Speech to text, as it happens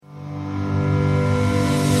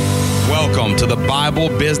Welcome to the Bible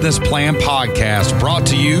Business Plan Podcast, brought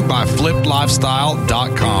to you by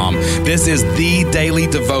FlippedLifestyle.com. This is the daily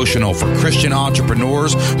devotional for Christian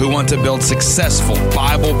entrepreneurs who want to build successful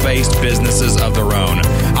Bible-based businesses of their own.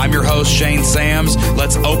 I'm your host, Shane Sams.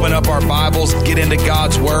 Let's open up our Bibles, get into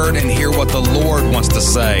God's Word, and hear what the Lord wants to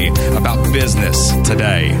say about business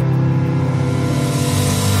today.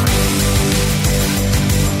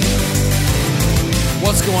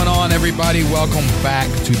 What's going on, everybody? Welcome back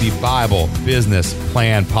to the Bible Business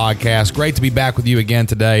Plan Podcast. Great to be back with you again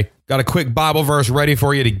today. Got a quick Bible verse ready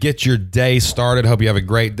for you to get your day started. Hope you have a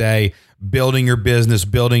great day building your business,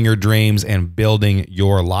 building your dreams, and building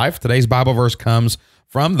your life. Today's Bible verse comes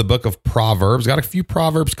from the book of Proverbs. Got a few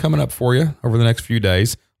Proverbs coming up for you over the next few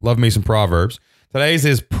days. Love me some Proverbs. Today's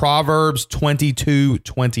is Proverbs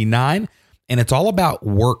 22:29, and it's all about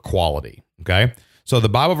work quality, okay? So the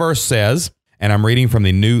Bible verse says, and I'm reading from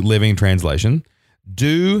the New Living Translation,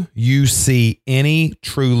 "Do you see any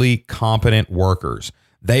truly competent workers?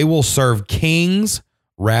 They will serve kings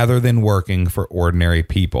rather than working for ordinary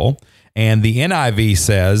people." And the NIV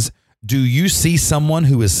says, "Do you see someone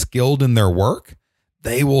who is skilled in their work?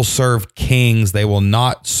 They will serve kings. They will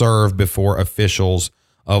not serve before officials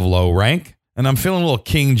of low rank." And I'm feeling a little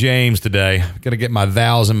King James today. Got to get my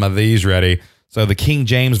thous and my these ready. So the King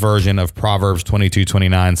James version of Proverbs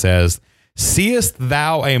 22:29 says, "Seest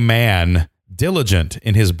thou a man diligent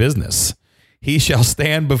in his business? He shall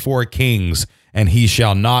stand before kings, and he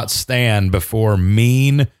shall not stand before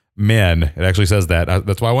mean men." It actually says that.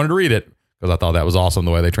 That's why I wanted to read it, because I thought that was awesome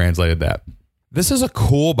the way they translated that. This is a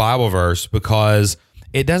cool Bible verse because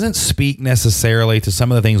it doesn't speak necessarily to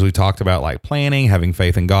some of the things we talked about, like planning, having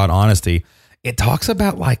faith in God, honesty. It talks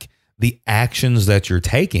about like the actions that you're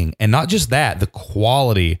taking, and not just that, the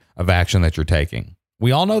quality of action that you're taking.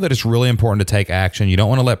 We all know that it's really important to take action. You don't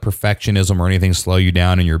want to let perfectionism or anything slow you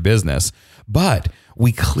down in your business, but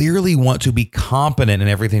we clearly want to be competent in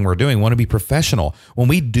everything we're doing. We want to be professional. When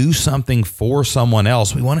we do something for someone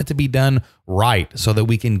else, we want it to be done right so that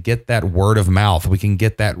we can get that word of mouth. We can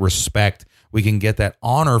get that respect. We can get that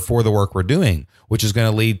honor for the work we're doing, which is going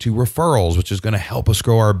to lead to referrals, which is going to help us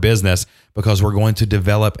grow our business because we're going to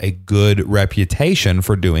develop a good reputation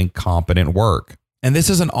for doing competent work. And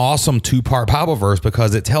this is an awesome two-part Bible verse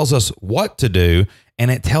because it tells us what to do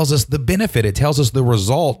and it tells us the benefit. It tells us the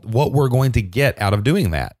result, what we're going to get out of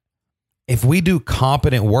doing that. If we do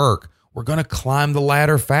competent work, we're going to climb the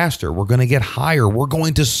ladder faster. We're going to get higher. We're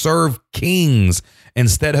going to serve kings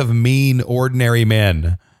instead of mean, ordinary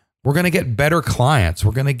men. We're going to get better clients.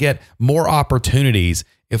 We're going to get more opportunities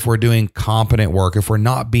if we're doing competent work, if we're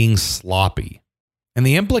not being sloppy. And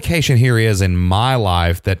the implication here is in my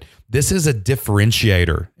life that this is a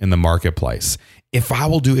differentiator in the marketplace. If I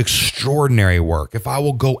will do extraordinary work, if I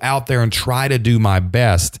will go out there and try to do my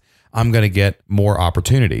best, I'm going to get more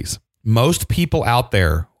opportunities. Most people out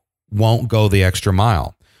there won't go the extra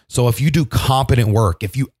mile. So if you do competent work,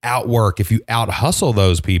 if you outwork, if you out-hustle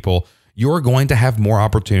those people, you're going to have more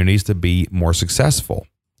opportunities to be more successful.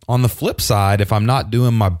 On the flip side, if I'm not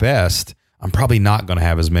doing my best, I'm probably not going to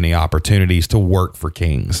have as many opportunities to work for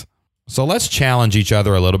kings. So let's challenge each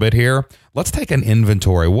other a little bit here. Let's take an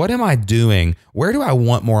inventory. What am I doing? Where do I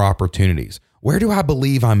want more opportunities? Where do I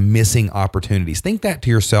believe I'm missing opportunities? Think that to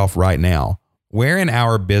yourself right now. Where in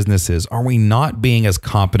our businesses are we not being as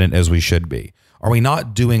competent as we should be? Are we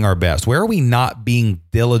not doing our best? Where are we not being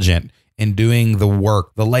diligent in doing the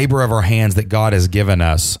work, the labor of our hands that God has given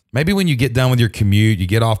us? Maybe when you get done with your commute, you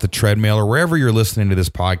get off the treadmill or wherever you're listening to this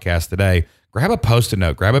podcast today, grab a Post-it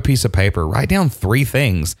note, grab a piece of paper, write down 3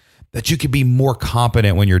 things that you could be more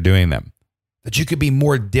competent when you're doing them, that you could be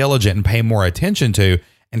more diligent and pay more attention to,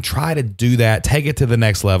 and try to do that, take it to the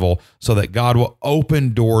next level so that God will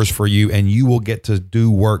open doors for you and you will get to do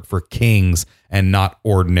work for kings and not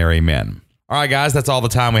ordinary men. All right, guys, that's all the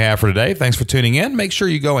time we have for today. Thanks for tuning in. Make sure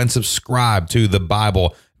you go and subscribe to the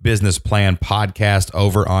Bible Business Plan Podcast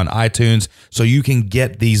over on iTunes so you can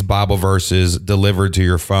get these Bible verses delivered to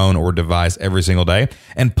your phone or device every single day.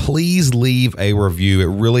 And please leave a review.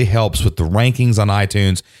 It really helps with the rankings on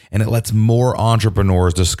iTunes, and it lets more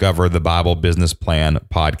entrepreneurs discover the Bible Business Plan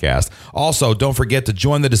Podcast. Also, don't forget to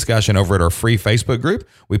join the discussion over at our free Facebook group.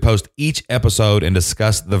 We post each episode and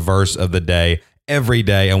discuss the verse of the day every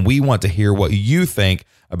day, and we want to hear what you think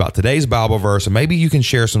about today's Bible verse, and maybe you can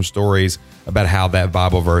share some stories about how that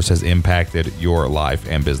Bible verse has impacted your life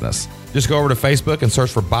and business. Just go over to Facebook and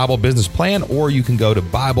search for Bible Business Plan, or you can go to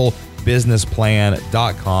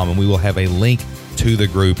BibleBusinessPlan.com, and we will have a link to the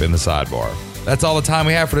group in the sidebar. That's all the time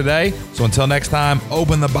we have for today. So until next time,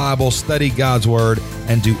 open the Bible, study God's Word,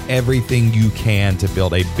 and do everything you can to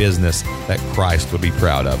build a business that Christ would be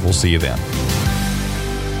proud of. We'll see you then.